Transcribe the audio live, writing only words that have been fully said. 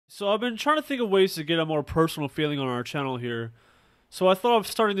So I've been trying to think of ways to get a more personal feeling on our channel here. So I thought of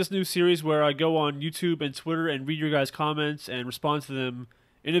starting this new series where I go on YouTube and Twitter and read your guys' comments and respond to them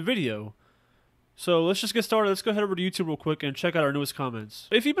in a video. So let's just get started. Let's go head over to YouTube real quick and check out our newest comments.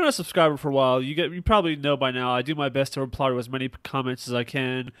 If you've been a subscriber for a while, you probably know by now I do my best to reply to as many comments as I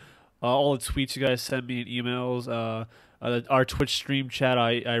can. All the tweets you guys send me and emails, our Twitch stream chat,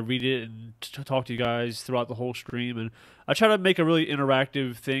 I read it and talk to you guys throughout the whole stream, and I try to make a really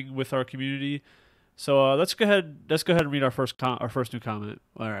interactive thing with our community. So let's go ahead and read our first new comment.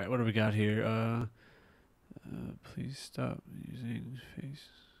 All right, what do we got here? Please stop using face.